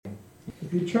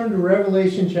If you turn to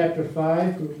Revelation chapter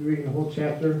 5, we'll be reading the whole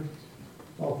chapter,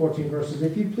 all 14 verses.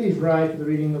 If you please rise for the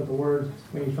reading of the word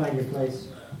when you find your place.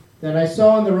 Then I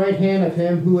saw in the right hand of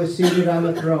him who was seated on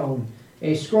the throne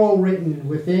a scroll written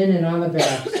within and on the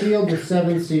back, sealed with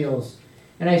 7 seals.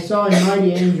 And I saw a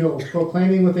mighty angel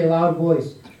proclaiming with a loud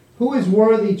voice, "Who is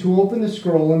worthy to open the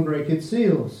scroll and break its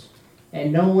seals?"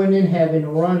 And no one in heaven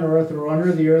or on earth or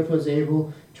under the earth was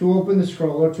able to open the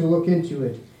scroll or to look into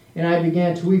it. And I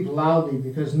began to weep loudly,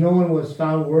 because no one was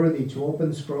found worthy to open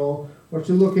the scroll or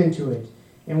to look into it.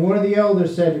 And one of the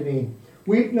elders said to me,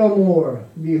 "Weep no more.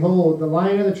 Behold, the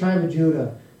Lion of the tribe of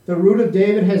Judah, the Root of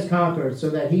David, has conquered, so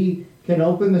that he can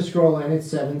open the scroll and its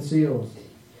 7 seals."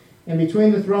 And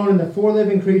between the throne and the 4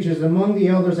 living creatures, among the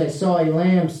elders, I saw a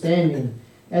lamb standing,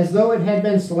 as though it had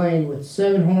been slain, with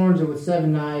 7 horns and with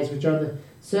 7 eyes, which are the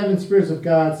 7 spirits of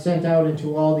God sent out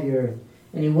into all the earth.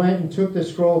 And he went and took the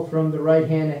scroll from the right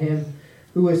hand of him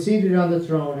who was seated on the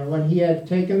throne. And when he had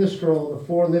taken the scroll, the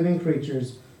 4 living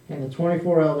creatures and the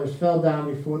 24 elders fell down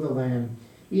before the Lamb,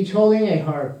 each holding a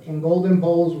harp and golden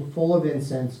bowls full of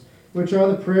incense, which are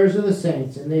the prayers of the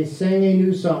saints. And they sang a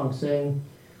new song, saying,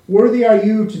 "Worthy are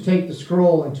you to take the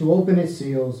scroll and to open its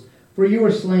seals. For you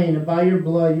were slain, and by your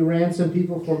blood you ransomed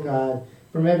people for God,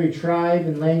 from every tribe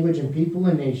and language and people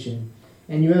and nation.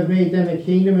 And you have made them a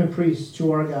kingdom and priests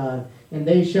to our God, and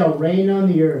they shall reign on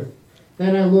the earth."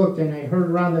 Then I looked, and I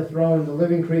heard around the throne and the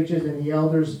living creatures and the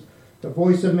elders the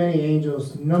voice of many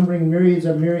angels, numbering myriads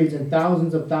of myriads and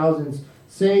thousands of thousands,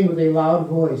 saying with a loud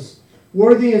voice,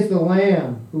 "Worthy is the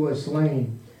Lamb who was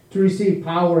slain, to receive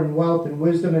power and wealth and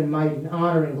wisdom and might and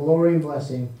honor and glory and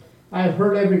blessing. I have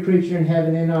heard every creature in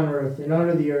heaven and on earth and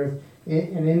under the earth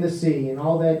and in the sea, and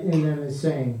all that in them is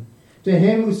saying, To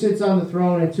him who sits on the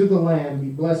throne and to the Lamb be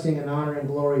blessing and honor and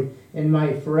glory and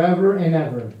might forever and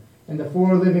ever." And the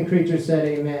 4 living creatures said,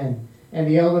 "Amen." And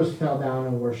the elders fell down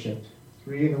and worshipped.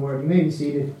 Reading the word. You may be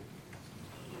seated.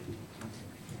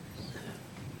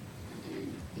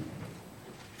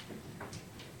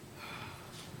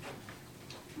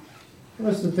 I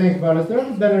want us to think about it. Has there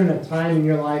ever been a time in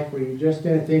your life where you just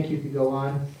didn't think you could go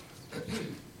on?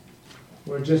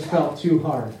 Where it just felt too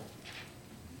hard?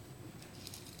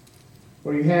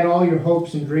 Where you had all your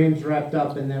hopes and dreams wrapped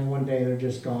up, and then one day they're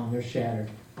just gone. They're shattered.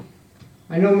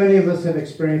 I know many of us have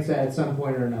experienced that at some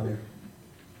point or another.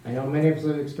 I know many of us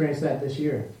have experienced that this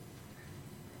year.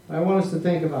 I want us to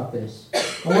think about this.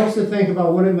 I want us to think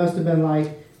about what it must have been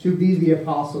like to be the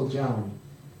Apostle John.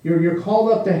 You're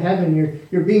called up to heaven.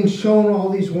 You're being shown all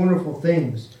these wonderful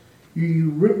things.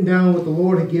 You've written down what the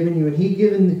Lord had given you, and He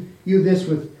given you this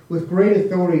with great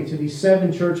authority to these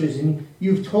 7 churches, and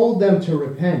you've told them to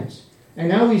repent. And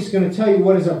now He's going to tell you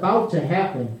what is about to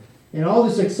happen. And all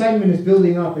this excitement is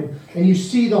building up, and you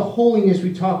see the holiness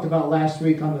we talked about last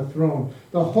week on the throne,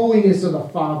 the holiness of the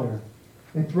Father,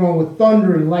 enthroned with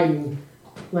thunder and lightning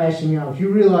flashing out. You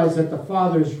realize that the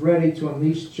Father is ready to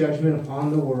unleash judgment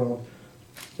upon the world.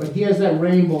 But He has that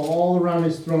rainbow all around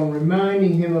His throne,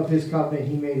 reminding Him of His covenant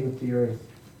He made with the earth.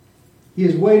 He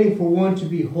is waiting for one to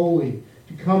be holy,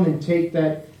 to come and take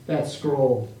that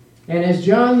scroll. And as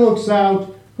John looks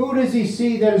out, who does he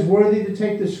see that is worthy to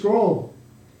take the scroll?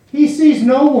 He sees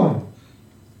no one.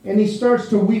 And he starts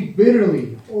to weep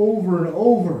bitterly over and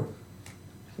over.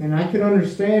 And I can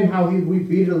understand how he weep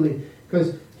bitterly,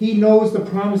 because he knows the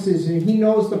promises and he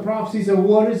knows the prophecies of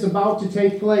what is about to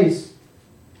take place.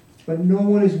 But no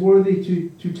one is worthy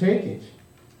to take it.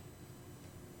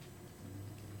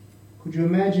 Could you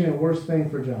imagine a worse thing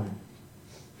for John?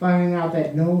 Finding out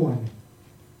that no one.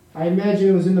 I imagine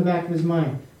it was in the back of his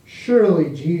mind.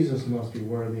 Surely Jesus must be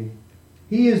worthy.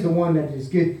 He is the one that has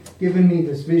given me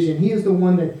this vision. He is the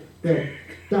one that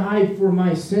died for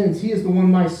my sins. He is the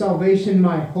one my salvation,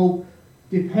 my hope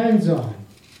depends on.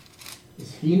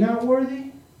 Is He not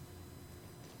worthy?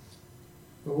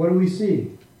 But what do we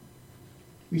see?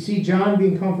 We see John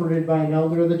being comforted by an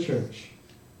elder of the church.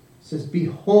 It says,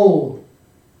 "Behold,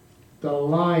 the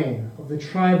Lion of the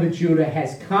tribe of Judah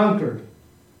has conquered."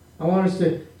 I want us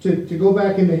to go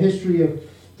back into history of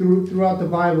throughout the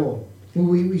Bible.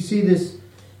 We see this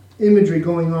imagery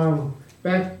going on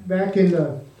back in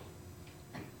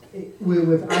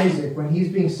with Isaac when he's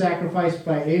being sacrificed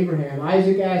by Abraham.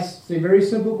 Isaac asks a very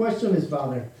simple question of his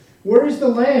father: "Where is the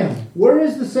lamb? Where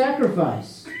is the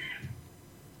sacrifice?"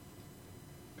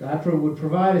 God would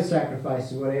provide a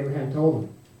sacrifice, is what Abraham told him.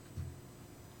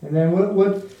 And then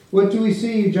what do we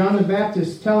see John the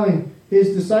Baptist telling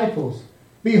his disciples?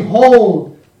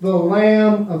 "Behold, the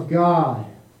Lamb of God."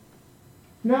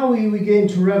 Now we get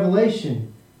into Revelation.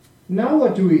 Now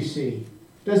what do we see?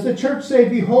 Does the church say,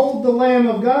 "Behold the Lamb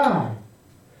of God"?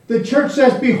 The church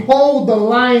says, behold the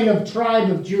Lion of tribe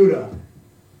of Judah.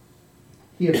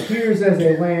 He appears as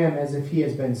a lamb, as if he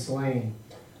has been slain.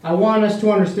 I want us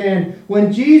to understand,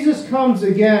 when Jesus comes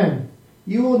again,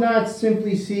 you will not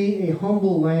simply see a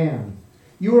humble lamb.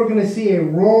 You are going to see a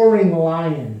roaring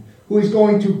lion who is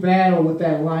going to battle with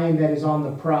that lion that is on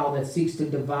the prowl, that seeks to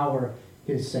devour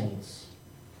his saints.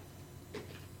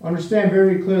 Understand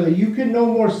very clearly, you can no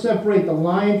more separate the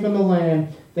lion from the lamb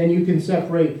than you can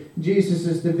separate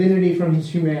Jesus' divinity from his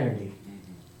humanity.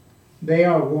 They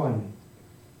are one.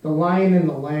 The lion and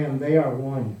the lamb, they are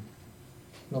one.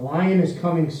 The lion is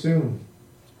coming soon.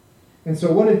 And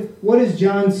so what does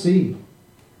John see?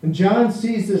 And John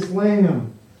sees this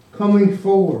lamb coming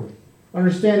forward.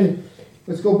 Understand,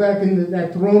 let's go back into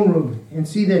that throne room and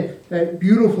see that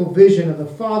beautiful vision of the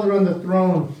Father on the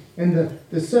throne and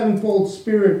the sevenfold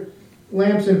Spirit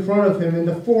lamps in front of him and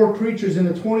the four creatures and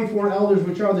the 24 elders,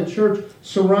 which are the church,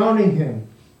 surrounding him.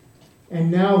 And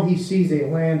now he sees a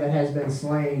lamb that has been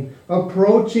slain,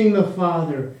 approaching the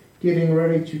Father, getting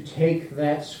ready to take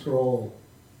that scroll.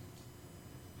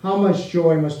 How much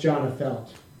joy must John have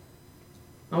felt?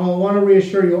 I want to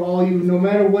reassure you all, no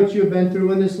matter what you have been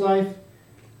through in this life,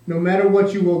 no matter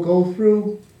what you will go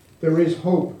through, there is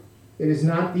hope. It is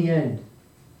not the end.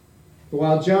 But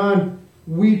while John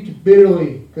wept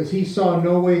bitterly because he saw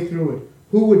no way through it,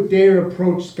 who would dare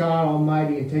approach God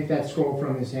Almighty and take that scroll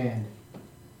from his hand?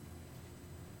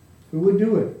 Who would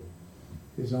do it?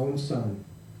 His own Son.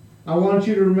 I want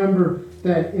you to remember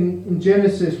that in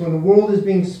Genesis, when the world is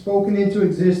being spoken into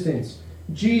existence,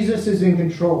 Jesus is in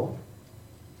control.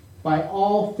 By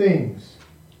all things,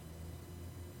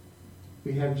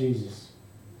 we have Jesus.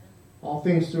 All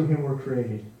things through him were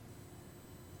created.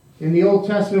 In the Old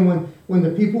Testament, when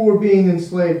the people were being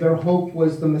enslaved, their hope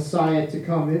was the Messiah to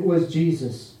come. It was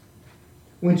Jesus.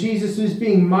 When Jesus is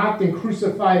being mocked and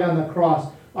crucified on the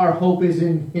cross, our hope is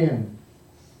in him.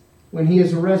 When he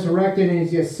is resurrected and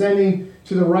is ascending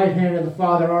to the right hand of the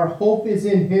Father, our hope is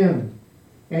in him.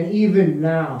 And even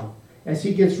now, as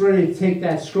he gets ready to take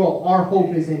that scroll, our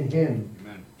hope is in him.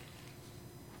 Amen.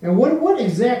 And what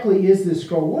exactly is this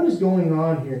scroll? What is going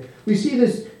on here? We see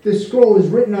this scroll is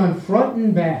written on front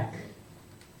and back.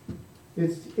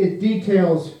 It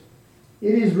details,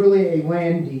 it is really a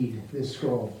land deed, this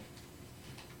scroll.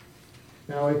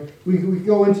 Now, we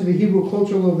go into the Hebrew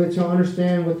culture a little bit to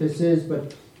understand what this is,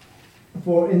 but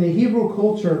in the Hebrew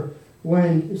culture,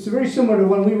 it's very similar to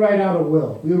when we write out a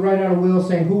will. We write out a will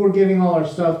saying who we're giving all our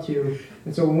stuff to.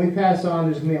 And so when we pass on,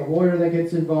 there's going to be a lawyer that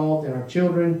gets involved, and our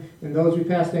children and those we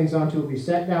pass things on to will be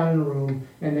sat down in a room,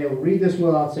 and they will read this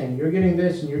will out saying, you're getting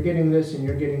this, and you're getting this, and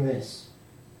you're getting this.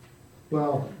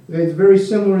 Well, it's very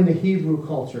similar in the Hebrew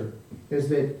culture, is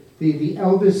that the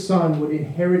eldest son would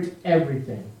inherit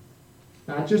everything.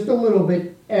 Not just a little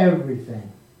bit,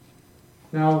 everything.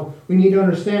 Now, we need to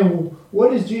understand,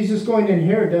 what is Jesus going to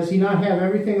inherit? Does he not have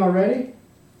everything already?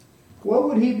 What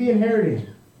would he be inheriting?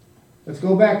 Let's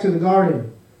go back to the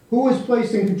garden. Who was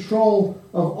placed in control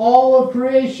of all of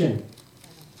creation?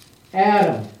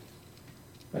 Adam.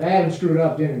 But Adam screwed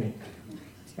up, didn't he?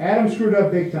 Adam screwed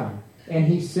up big time. And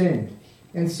he sinned.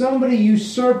 And somebody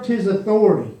usurped his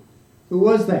authority. Who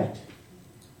was that?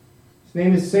 His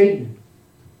name is Satan.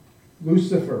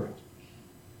 Lucifer.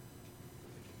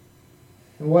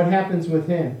 And what happens with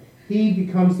him? He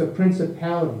becomes the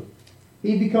principality.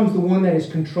 He becomes the one that is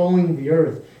controlling the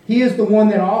earth. He is the one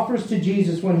that offers to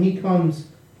Jesus when he comes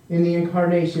in the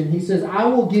incarnation. He says, I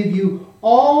will give you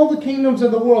all the kingdoms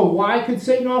of the world. Why could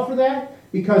Satan offer that?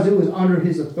 Because it was under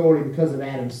his authority because of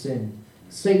Adam's sin.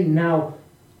 Satan now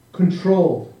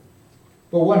controlled.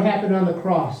 But what happened on the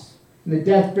cross? In the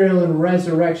death, burial, and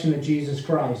resurrection of Jesus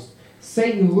Christ,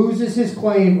 Satan loses his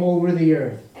claim over the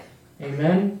earth.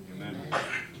 Amen?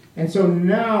 And so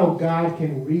now God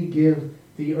can re-give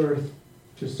the earth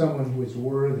to someone who is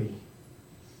worthy.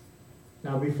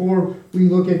 Now, before we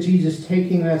look at Jesus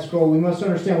taking that scroll, we must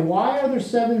understand, why are there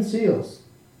 7 seals?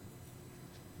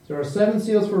 There are 7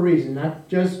 seals for a reason, not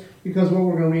just because what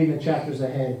we're going to read in the chapters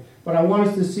ahead. But I want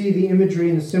us to see the imagery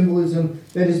and the symbolism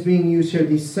that is being used here.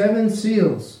 These 7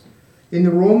 seals, in the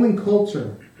Roman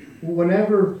culture,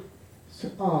 whenever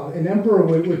an emperor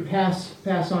would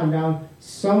pass on down,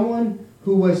 someone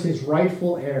who was his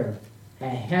rightful heir,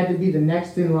 had to be the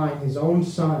next in line, his own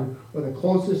son or the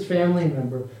closest family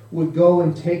member, would go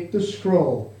and take the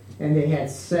scroll, and they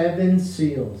had 7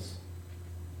 seals.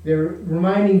 They're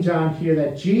reminding John here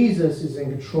that Jesus is in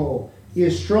control. He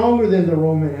is stronger than the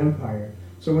Roman Empire.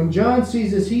 So when John sees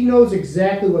this, he knows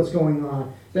exactly what's going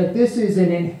on, that this is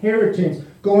an inheritance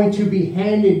going to be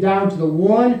handed down to the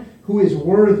one who is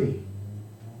worthy.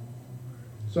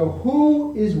 So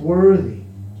who is worthy?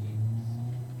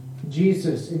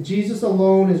 Jesus. And Jesus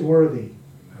alone is worthy.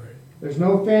 There's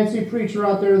no fancy preacher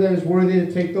out there that is worthy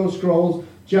to take those scrolls.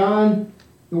 John,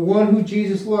 the one who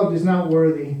Jesus loved, is not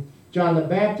worthy. John the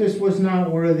Baptist was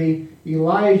not worthy.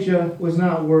 Elijah was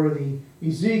not worthy.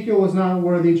 Ezekiel was not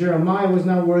worthy. Jeremiah was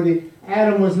not worthy.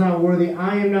 Adam was not worthy.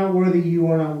 I am not worthy. You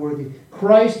are not worthy.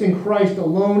 Christ and Christ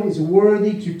alone is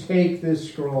worthy to take this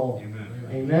scroll. Amen.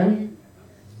 Amen?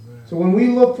 So when we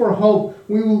look for hope,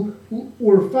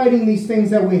 we're fighting these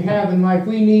things that we have in life.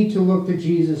 We need to look to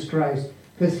Jesus Christ,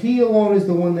 because He alone is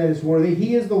the one that is worthy.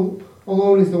 He is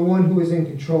alone is the one who is in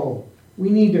control. We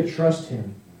need to trust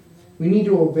Him. We need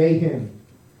to obey Him.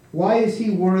 Why is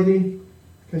He worthy?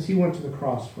 Because He went to the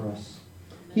cross for us.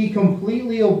 He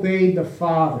completely obeyed the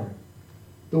Father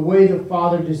the way the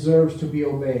Father deserves to be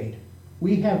obeyed.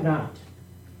 We have not.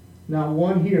 Not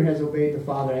one here has obeyed the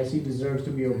Father as He deserves to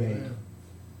be obeyed.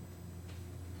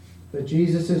 But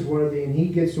Jesus is worthy, and He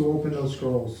gets to open those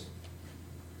scrolls.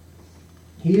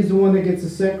 He is the one that gets to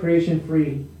set creation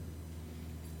free.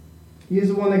 He is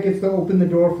the one that gets to open the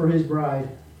door for His bride.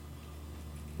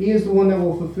 He is the one that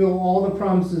will fulfill all the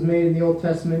promises made in the Old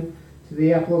Testament to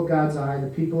the apple of God's eye, the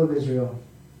people of Israel.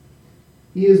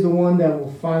 He is the one that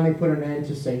will finally put an end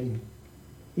to Satan.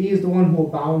 He is the one who will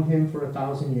bound him for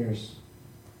 1,000 years.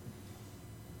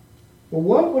 But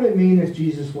what would it mean if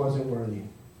Jesus wasn't worthy?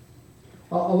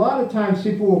 A lot of times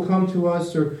people will come to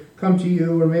us or come to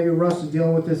you, or maybe Russ is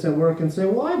dealing with this at work, and say,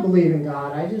 well, I believe in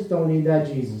God. I just don't need that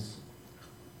Jesus.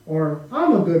 Or,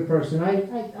 I'm a good person.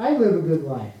 I live a good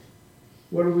life.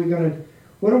 What are we going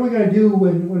to do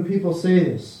when people say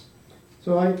this?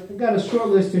 So I've got a short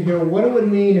list to hear what it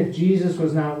would mean if Jesus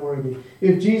was not worthy.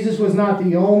 If Jesus was not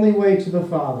the only way to the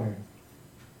Father.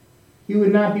 He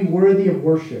would not be worthy of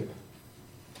worship.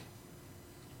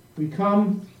 We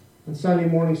come on Sunday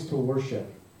mornings to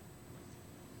worship.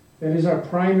 That is our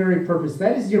primary purpose.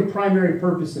 That is your primary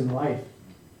purpose in life.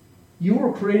 You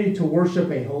were created to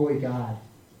worship a holy God.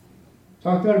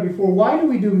 Talked about it before. Why do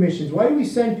we do missions? Why do we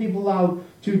send people out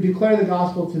to declare the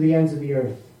gospel to the ends of the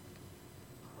earth?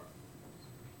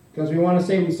 Because we want to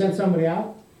say we sent somebody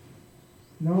out?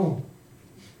 No.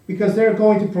 Because they're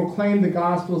going to proclaim the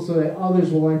gospel so that others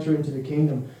will enter into the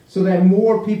kingdom. So that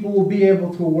more people will be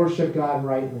able to worship God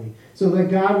rightly. So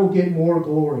that God will get more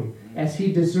glory, as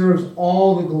He deserves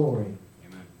all the glory.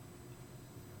 Amen.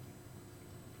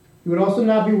 He would also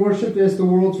not be worshipped as the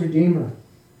world's Redeemer.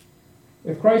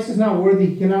 If Christ is not worthy,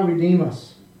 He cannot redeem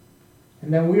us.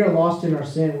 And then we are lost in our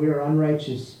sin. We are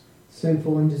unrighteous,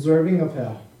 sinful, and deserving of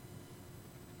hell.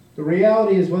 The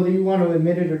reality is, whether you want to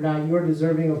admit it or not, you are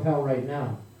deserving of hell right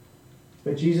now.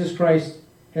 But Jesus Christ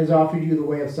has offered you the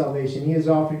way of salvation. He has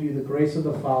offered you the grace of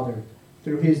the Father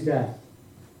through His death.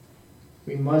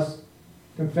 We must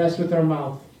confess with our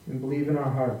mouth and believe in our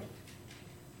heart.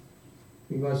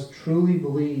 We must truly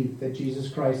believe that Jesus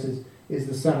Christ is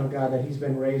the Son of God, that He's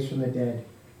been raised from the dead,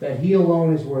 that He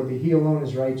alone is worthy, He alone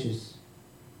is righteous.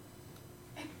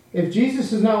 If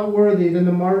Jesus is not worthy, then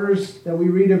the martyrs that we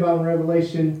read about in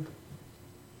Revelation,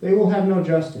 they will have no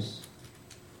justice.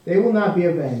 They will not be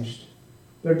avenged.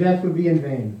 Their death would be in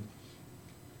vain.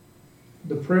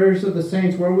 The prayers of the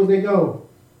saints, where would they go?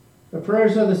 The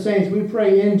prayers of the saints, we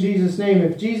pray in Jesus' name.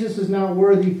 If Jesus is not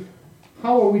worthy,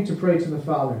 how are we to pray to the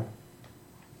Father?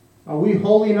 Are we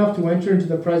holy enough to enter into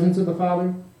the presence of the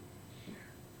Father?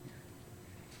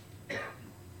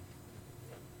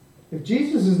 If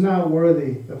Jesus is not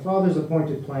worthy, the Father's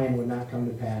appointed plan would not come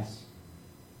to pass.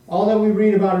 All that we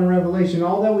read about in Revelation,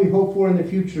 all that we hope for in the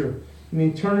future, in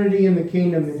eternity in the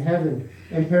kingdom, in heaven,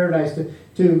 in paradise,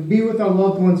 to be with our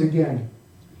loved ones again,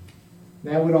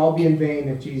 that would all be in vain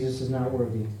if Jesus is not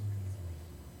worthy.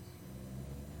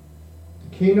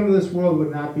 The kingdom of this world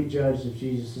would not be judged if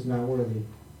Jesus is not worthy.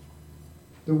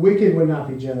 The wicked would not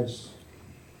be judged.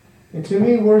 And to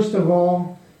me, worst of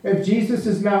all, if Jesus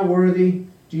is not worthy,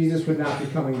 Jesus would not be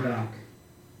coming back.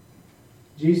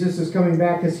 Jesus is coming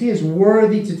back because He is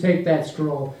worthy to take that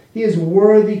scroll. He is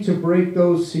worthy to break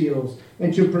those seals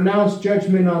and to pronounce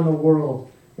judgment on the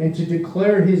world and to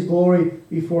declare His glory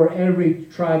before every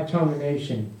tribe, tongue, and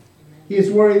nation. He is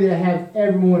worthy to have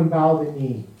everyone bow the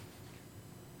knee.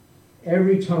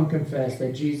 Every tongue confess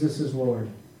that Jesus is Lord.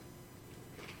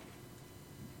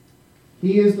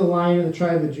 He is the Lion of the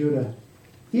tribe of Judah.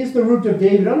 He is the root of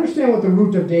David. Understand what the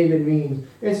root of David means.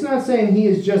 It's not saying He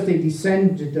is just a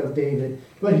descendant of David,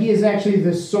 but He is actually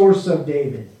the source of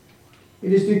David.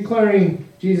 It is declaring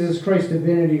Jesus Christ's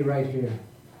divinity right here.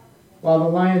 While the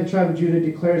Lion of the tribe of Judah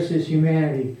declares His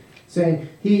humanity, saying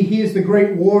He is the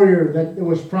great warrior that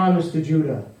was promised to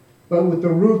Judah. But with the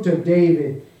root of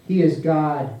David, He is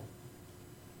God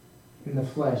in the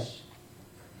flesh.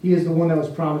 He is the one that was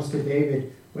promised to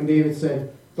David when David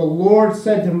said, "The Lord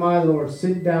said to my Lord,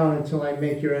 sit down until I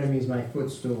make your enemies my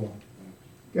footstool."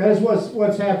 That is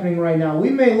what's happening right now. We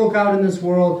may look out in this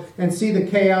world and see the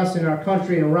chaos in our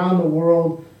country and around the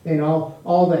world, and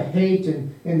all the hate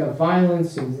and the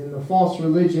violence and the false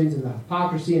religions and the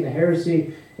hypocrisy and the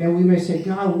heresy. And we may say,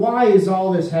 God, why is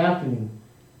all this happening?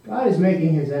 God is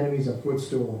making his enemies a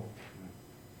footstool.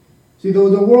 See, the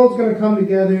world's going to come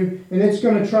together, and it's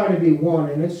going to try to be one,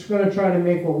 and it's going to try to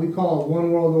make what we call a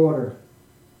one world order.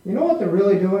 You know what they're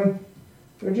really doing?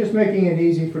 They're just making it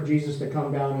easy for Jesus to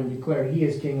come down and declare he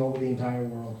is king over the entire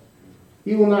world.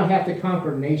 He will not have to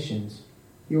conquer nations.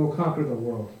 He will conquer the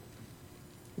world.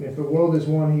 And if the world is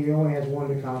one, he only has one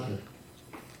to conquer.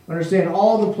 Understand,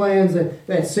 all the plans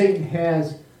that Satan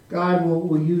has, God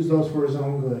will use those for his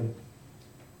own good.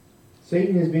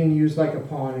 Satan is being used like a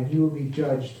pawn, and he will be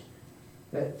judged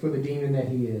for the demon that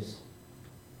he is.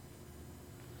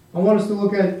 I want us to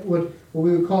look at what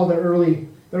we would call the early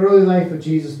life of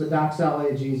Jesus, the doxology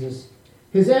of Jesus.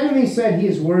 His enemies said he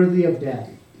is worthy of death.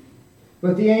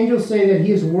 But the angels say that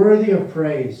he is worthy of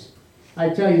praise.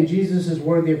 I tell you, Jesus is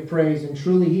worthy of praise, and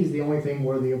truly he's the only thing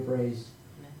worthy of praise.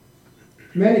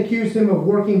 Men accused him of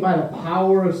working by the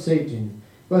power of Satan.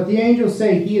 But the angels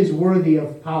say he is worthy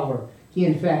of power. He,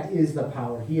 in fact, is the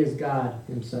power. He is God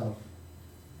himself.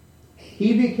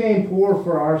 He became poor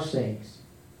for our sakes.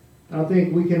 I don't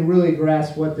think we can really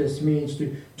grasp what this means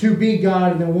to be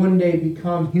God and then one day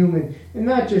become human. And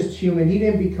not just human. He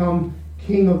didn't become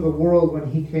king of the world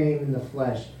when he came in the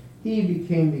flesh. He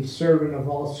became the servant of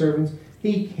all servants.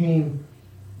 He came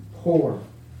poor.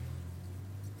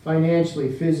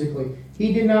 Financially, physically.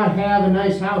 He did not have a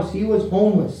nice house. He was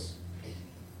homeless.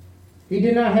 He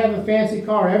did not have a fancy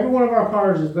car. Every one of our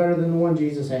cars is better than the one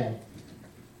Jesus had.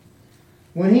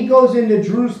 When he goes into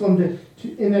Jerusalem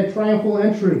in that triumphal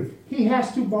entry, he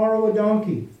has to borrow a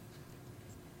donkey.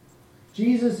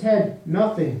 Jesus had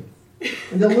nothing.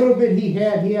 And the little bit he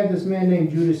had this man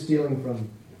named Judas stealing from him.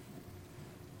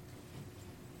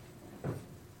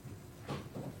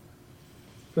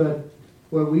 But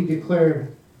what we declare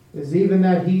is even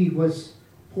that he was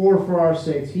poor for our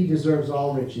sakes, he deserves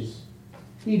all riches.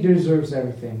 He deserves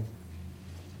everything.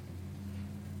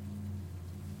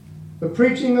 The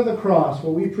preaching of the cross,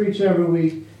 what we preach every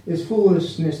week, is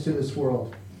foolishness to this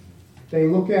world. They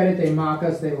look at it, they mock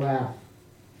us, they laugh.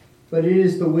 But it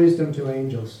is the wisdom to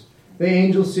angels. The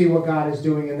angels see what God is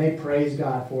doing and they praise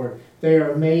God for it. They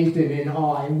are amazed and in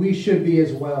awe, and we should be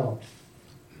as well.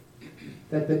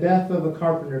 That the death of a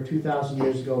carpenter 2,000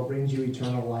 years ago brings you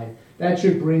eternal life. That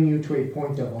should bring you to a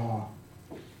point of awe.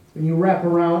 When you wrap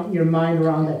around your mind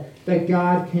around that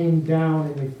God came down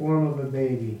in the form of a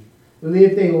baby,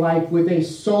 lived a life with a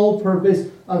sole purpose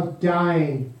of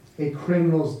dying a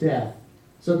criminal's death,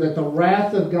 so that the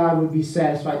wrath of God would be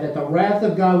satisfied, that the wrath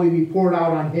of God would be poured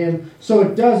out on him, so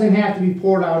it doesn't have to be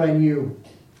poured out on you.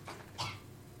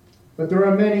 But there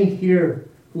are many here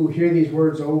who hear these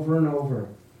words over and over,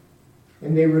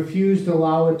 and they refuse to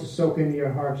allow it to soak into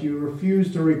your heart. You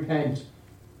refuse to repent.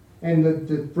 And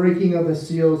the breaking of the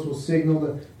seals will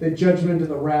signal the judgment of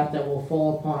the wrath that will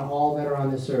fall upon all that are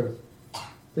on this earth.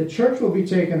 The church will be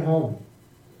taken home.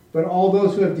 But all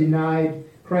those who have denied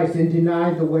Christ and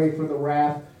denied the way for the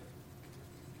wrath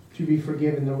to be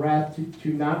forgiven, the wrath to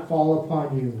not fall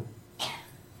upon you,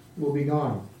 will be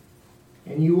gone.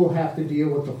 And you will have to deal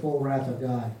with the full wrath of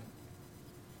God.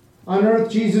 On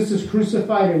earth, Jesus is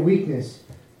crucified in weakness,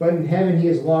 but in heaven he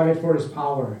is lauded for his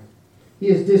power. He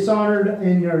is dishonored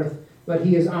in earth, but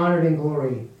he is honored in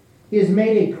glory. He is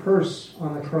made a curse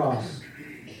on the cross.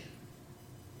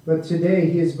 But today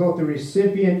he is both the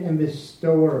recipient and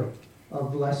bestower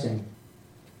of blessing.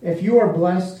 If you are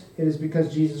blessed, it is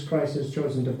because Jesus Christ has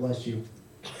chosen to bless you.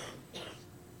 I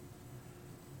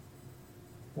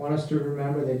want us to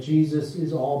remember that Jesus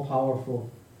is all-powerful.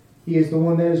 He is the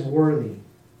one that is worthy.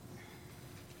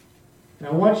 And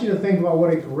I want you to think about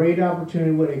what a great opportunity,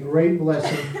 what a great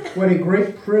blessing, what a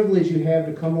great privilege you have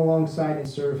to come alongside and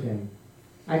serve him.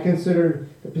 I consider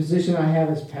the position I have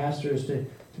as pastor is to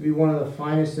be one of the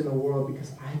finest in the world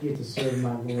because I get to serve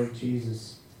my Lord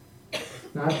Jesus.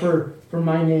 Not for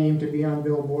my name to be on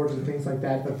billboards and things like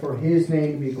that, but for his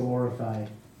name to be glorified.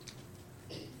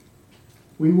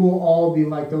 We will all be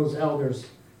like those elders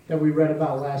that we read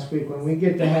about last week. When we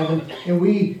get to heaven and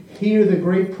we hear the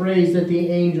great praise that the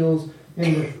angels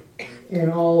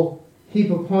and all heap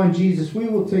upon Jesus, we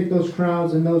will take those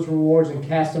crowns and those rewards and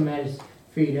cast them at his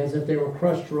feet as if they were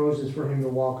crushed roses for him to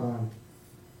walk on.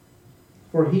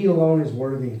 For he alone is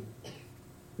worthy.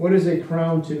 What is a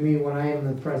crown to me when I am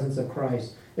in the presence of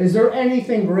Christ? Is there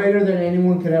anything greater than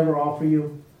anyone could ever offer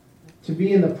you? to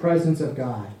be in the presence of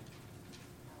God.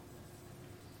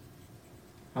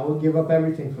 I would give up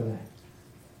everything for that.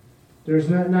 There's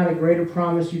not a greater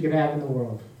promise you could have in the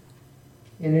world.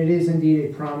 And it is indeed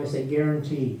a promise, a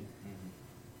guarantee.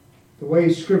 The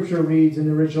way Scripture reads in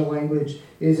the original language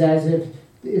is as if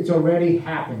it's already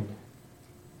happened.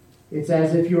 It's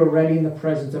as if you're already in the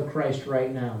presence of Christ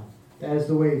right now. That is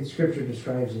the way Scripture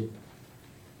describes it.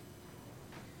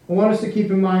 I want us to keep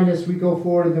in mind as we go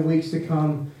forward in the weeks to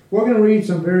come, we're going to read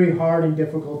some very hard and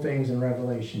difficult things in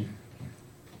Revelation.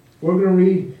 We're going to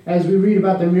read, as we read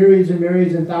about the myriads and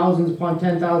myriads and thousands upon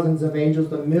 10,000s of angels,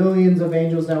 the millions of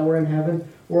angels that were in heaven,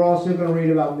 we're also going to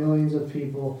read about millions of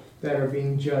people that are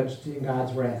being judged in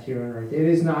God's wrath here on earth. It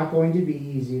is not going to be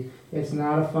easy. It's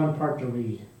not a fun part to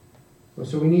read.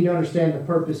 So we need to understand the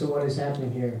purpose of what is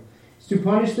happening here. It's to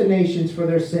punish the nations for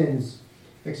their sins,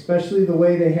 especially the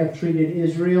way they have treated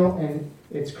Israel and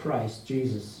its Christ,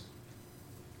 Jesus.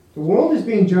 The world is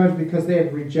being judged because they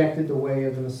have rejected the way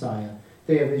of the Messiah.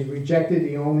 They have rejected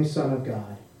the only Son of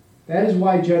God. That is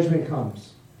why judgment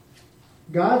comes.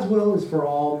 God's will is for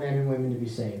all men and women to be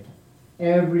saved.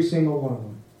 Every single one of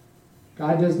them.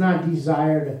 God does not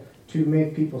desire to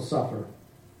make people suffer,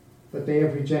 but they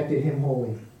have rejected Him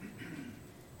wholly.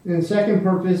 And the second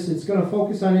purpose, it's going to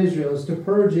focus on Israel, is to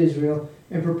purge Israel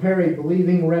and prepare a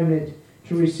believing remnant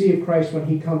to receive Christ when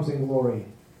He comes in glory.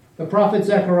 The prophet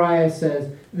Zechariah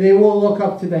says, they will look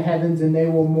up to the heavens and they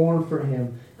will mourn for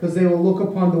Him, because they will look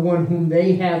upon the one whom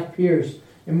they have pierced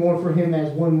and mourn for Him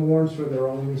as one mourns for their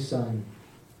only son.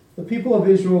 The people of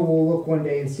Israel will look one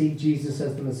day and see Jesus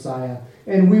as the Messiah,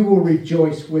 and we will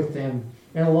rejoice with them,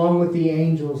 and along with the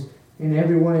angels and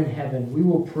everyone in heaven, we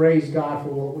will praise God for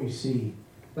what we see.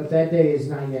 But that day is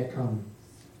not yet come.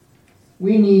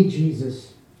 We need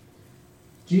Jesus.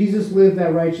 Jesus lived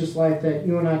that righteous life that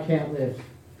you and I can't live.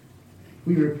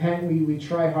 We repent, we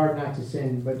try hard not to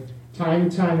sin, but time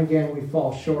and time again we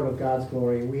fall short of God's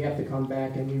glory. We have to come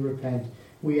back and we repent.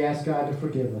 We ask God to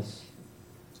forgive us.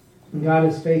 And God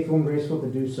is faithful and graceful to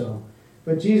do so.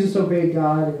 But Jesus obeyed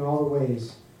God in all the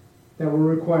ways that were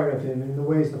required of Him, in the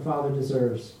ways the Father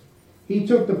deserves. He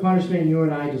took the punishment you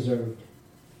and I deserved.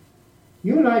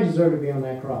 You and I deserve to be on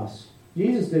that cross.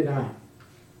 Jesus did not.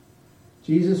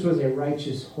 Jesus was a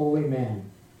righteous, holy man.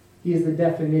 He is the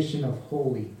definition of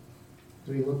holy. As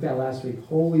we looked at last week,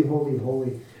 holy, holy,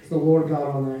 holy. It's the Lord God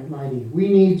Almighty. We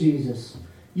need Jesus.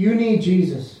 You need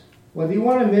Jesus. Whether you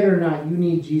want to admit it or not, you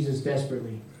need Jesus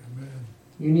desperately. Amen.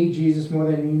 You need Jesus more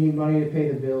than you need money to pay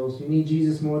the bills. You need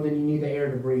Jesus more than you need the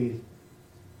air to breathe.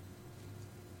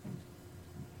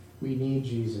 We need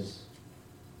Jesus.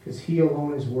 Because He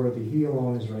alone is worthy. He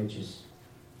alone is righteous.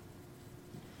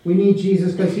 We need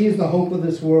Jesus because He is the hope of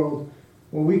this world.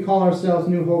 When we call ourselves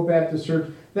New Hope Baptist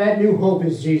Church, that new hope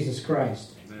is Jesus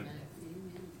Christ. Amen.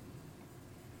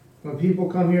 When people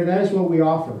come here, that is what we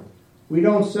offer. We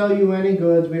don't sell you any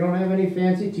goods. We don't have any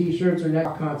fancy t-shirts or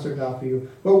next concert to offer you.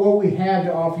 But what we have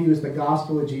to offer you is the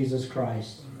gospel of Jesus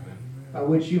Christ, by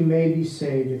which you may be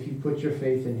saved if you put your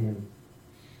faith in Him.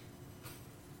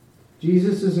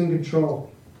 Jesus is in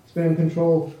control. He's been in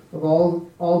control of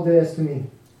all destiny,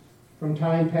 from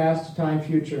time past to time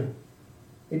future.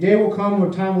 A day will come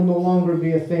where time will no longer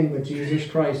be a thing, but Jesus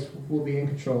Christ will be in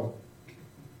control.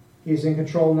 He's in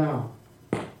control now.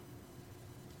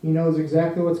 He knows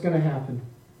exactly what's going to happen.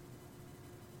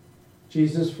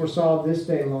 Jesus foresaw this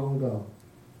day long ago.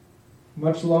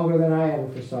 Much longer than I ever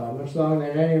foresaw. Much longer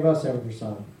than any of us ever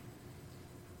foresaw.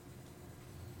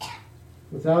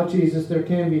 Without Jesus, there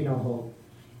can be no hope.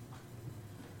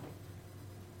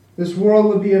 This world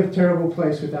would be a terrible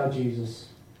place without Jesus.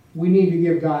 We need to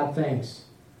give God thanks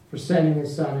for sending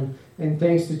His Son, and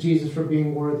thanks to Jesus for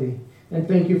being worthy. And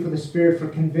thank you for the Spirit for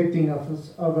convicting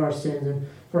us of our sins and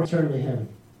for turning to Him.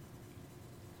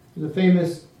 There's a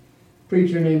famous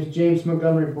preacher named James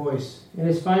Montgomery Boyce. In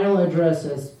his final address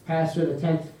as pastor of the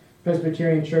 10th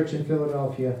Presbyterian Church in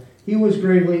Philadelphia, he was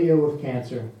gravely ill with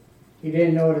cancer. He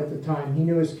didn't know it at the time. He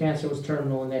knew his cancer was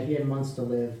terminal and that he had months to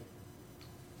live.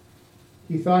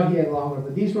 He thought he had longer,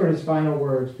 but these were his final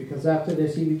words, because after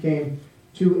this he became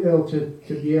too ill to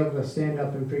be able to stand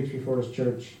up and preach before his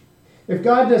church. If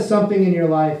God does something in your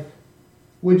life,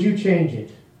 would you change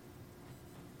it?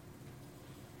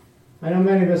 I know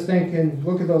many of us think, and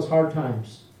look at those hard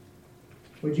times.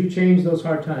 Would you change those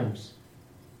hard times?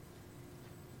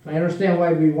 I understand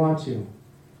why we want to.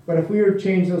 But if we were to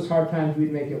change those hard times,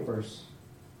 we'd make it worse.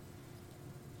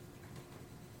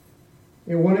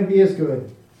 It wouldn't be as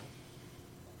good.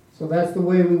 So that's the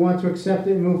way we want to accept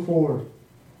it and move forward.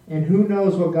 And who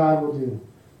knows what God will do?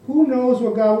 Who knows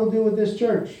what God will do with this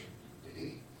church?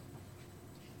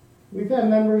 We've had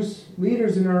members,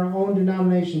 leaders in our own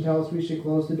denomination tell us we should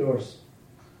close the doors.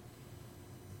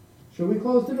 Should we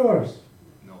close the doors?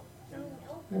 No.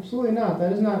 Absolutely not.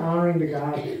 That is not honoring to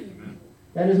God. Amen.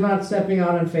 That is not stepping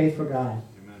out in faith for God.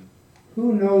 Amen.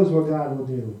 Who knows what God will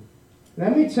do?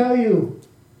 Let me tell you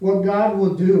what God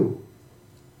will do.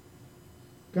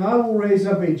 God will raise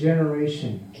up a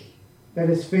generation that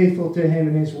is faithful to Him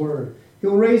and His Word.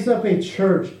 He'll raise up a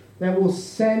church that will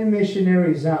send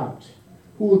missionaries out,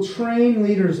 who will train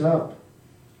leaders up.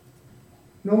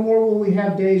 No more will we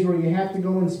have days where you have to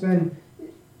go and spend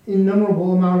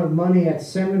innumerable amount of money at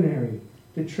seminary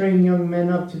to train young men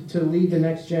up to lead the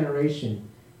next generation.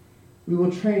 We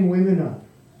will train women up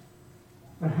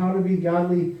on how to be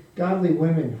godly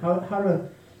women, how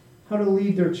to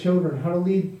lead their children, how to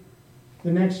lead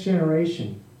the next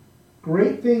generation.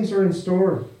 Great things are in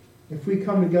store if we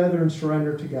come together and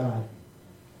surrender to God.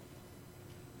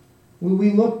 When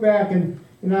we look back in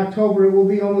October, it will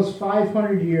be almost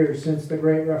 500 years since the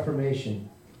Great Reformation.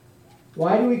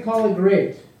 Why do we call it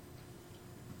great?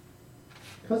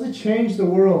 Because it changed the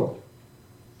world.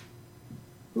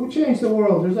 Who changed the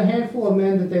world? There's a handful of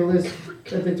men that they list,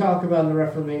 that they talk about in the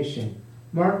Reformation.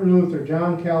 Martin Luther,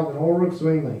 John Calvin, Ulrich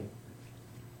Zwingli.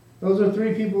 Those are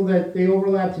three people that they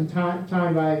overlapped in time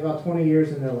by about 20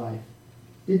 years in their life.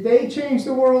 Did they change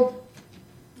the world?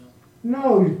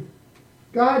 No.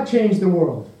 God changed the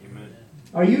world. Amen.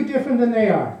 Are you different than they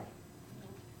are?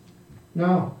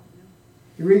 No.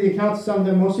 If you read the accounts of some of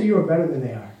them, most of you are better than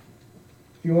they are,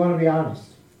 if you want to be honest.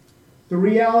 The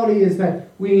reality is that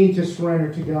we need to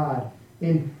surrender to God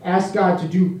and ask God to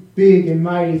do big and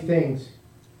mighty things.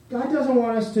 God doesn't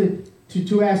want us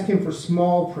to ask Him for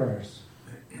small prayers.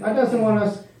 God doesn't want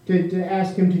us to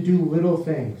ask Him to do little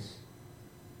things.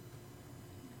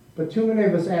 But too many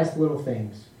of us ask little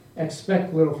things,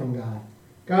 expect little from God.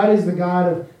 God is the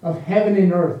God of heaven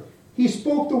and earth. He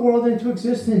spoke the world into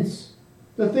existence.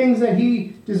 The things that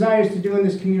He desires to do in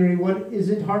this community, what is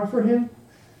it hard for Him?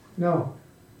 No.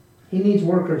 He needs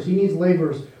workers. He needs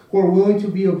laborers who are willing to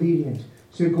be obedient,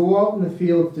 to go out in the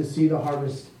field to see the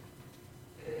harvest.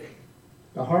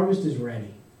 The harvest is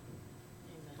ready.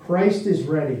 Christ is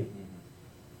ready.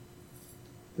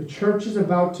 The church is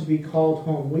about to be called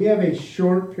home. We have a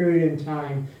short period in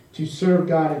time to serve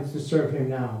God and to serve Him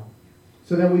now,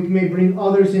 so that we may bring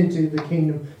others into the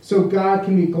kingdom, so God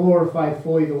can be glorified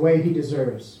fully the way He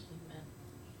deserves.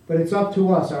 But it's up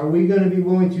to us. Are we going to be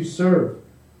willing to serve?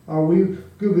 Are we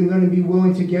going to be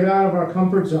willing to get out of our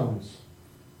comfort zones?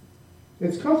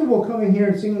 It's comfortable coming here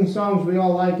and singing songs we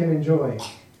all like and enjoy.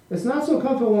 It's not so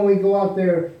comfortable when we go out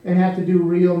there and have to do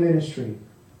real ministry.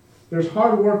 There's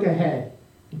hard work ahead.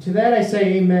 And to that I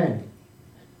say amen.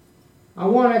 I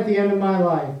want at the end of my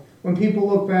life, when people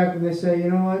look back and they say, you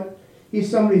know what? He's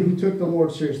somebody who took the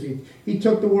Lord seriously. He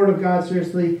took the Word of God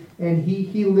seriously, and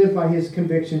he lived by his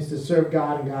convictions to serve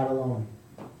God and God alone.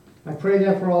 I pray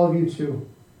that for all of you too.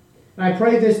 And I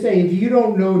pray this day, if you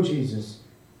don't know Jesus,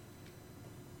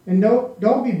 and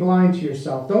don't be blind to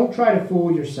yourself. Don't try to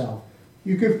fool yourself.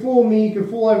 You could fool me, you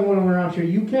could fool everyone around here.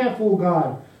 You can't fool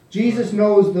God. Jesus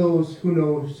knows those who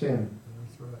knows Him.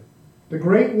 That's right. The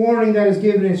great warning that is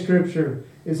given in Scripture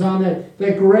is on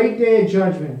that great day of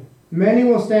judgment. Many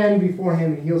will stand before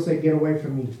Him and He'll say, get away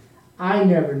from me. I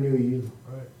never knew you.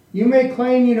 Right. You may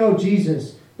claim you know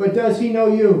Jesus, but does He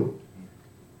know you?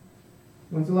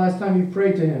 When's the last time you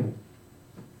prayed to Him?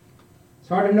 It's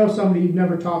hard to know somebody you've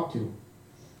never talked to.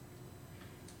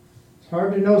 It's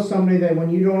hard to know somebody that when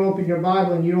you don't open your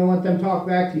Bible and you don't let them talk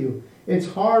back to you, it's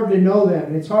hard to know them,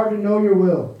 and it's hard to know your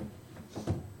will.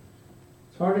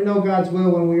 It's hard to know God's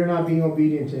will when we are not being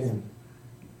obedient to Him.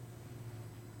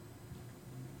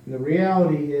 And the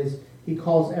reality is, He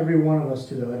calls every one of us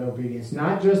to that obedience.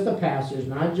 Not just the pastors,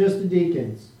 not just the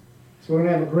deacons. So we're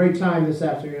going to have a great time this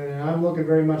afternoon, and I'm looking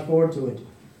very much forward to it.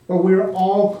 But we're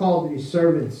all called to be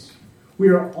servants. We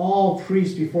are all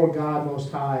priests before God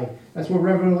Most High. That's what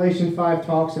Revelation 5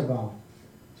 talks about.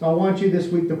 So I want you this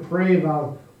week to pray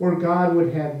about where God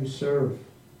would have you serve.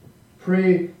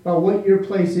 Pray about what your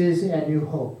place is at New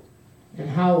Hope, and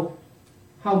how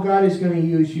God is going to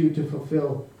use you to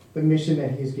fulfill the mission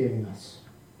that He's giving us.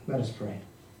 Let us pray.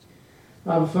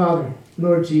 Our Father,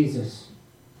 Lord Jesus,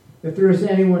 if there is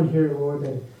anyone here,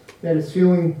 Lord, that is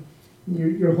feeling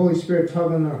your Holy Spirit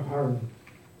tug on their heart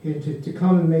to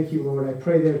come and make you, Lord, I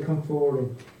pray they would come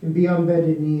forward and be on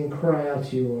bended knee and cry out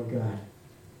to you, Lord God.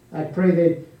 I pray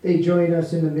that they join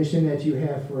us in the mission that you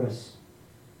have for us.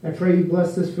 I pray you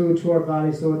bless this food to our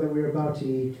bodies, Lord, that we are about to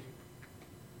eat.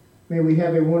 May we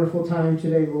have a wonderful time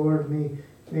today, Lord.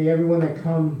 May everyone that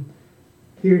come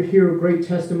hear great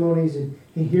testimonies and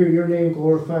hear your name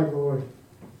glorified, Lord.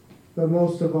 But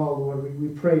most of all, Lord, we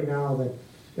pray now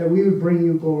that we would bring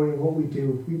you glory in what we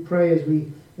do. We pray as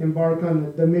we embark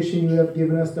on the mission you have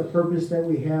given us, the purpose that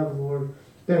we have, Lord,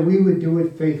 that we would do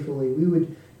it faithfully. We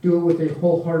would do it with a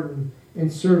whole heart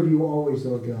and serve you always,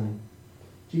 Lord God.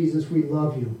 Jesus, we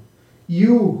love you.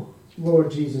 You,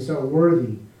 Lord Jesus, are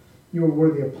worthy. You are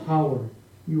worthy of power.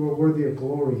 You are worthy of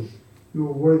glory. You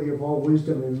are worthy of all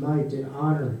wisdom and might and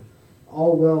honor,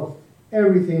 all wealth.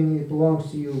 Everything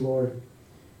belongs to you, Lord.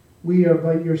 We are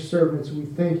but your servants. We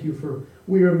thank you for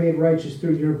we are made righteous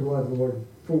through your blood, Lord.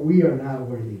 For we are not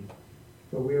worthy,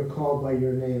 but we are called by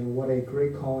your name. What a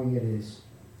great calling it is.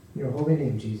 In your holy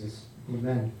name, Jesus.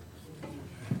 Amen.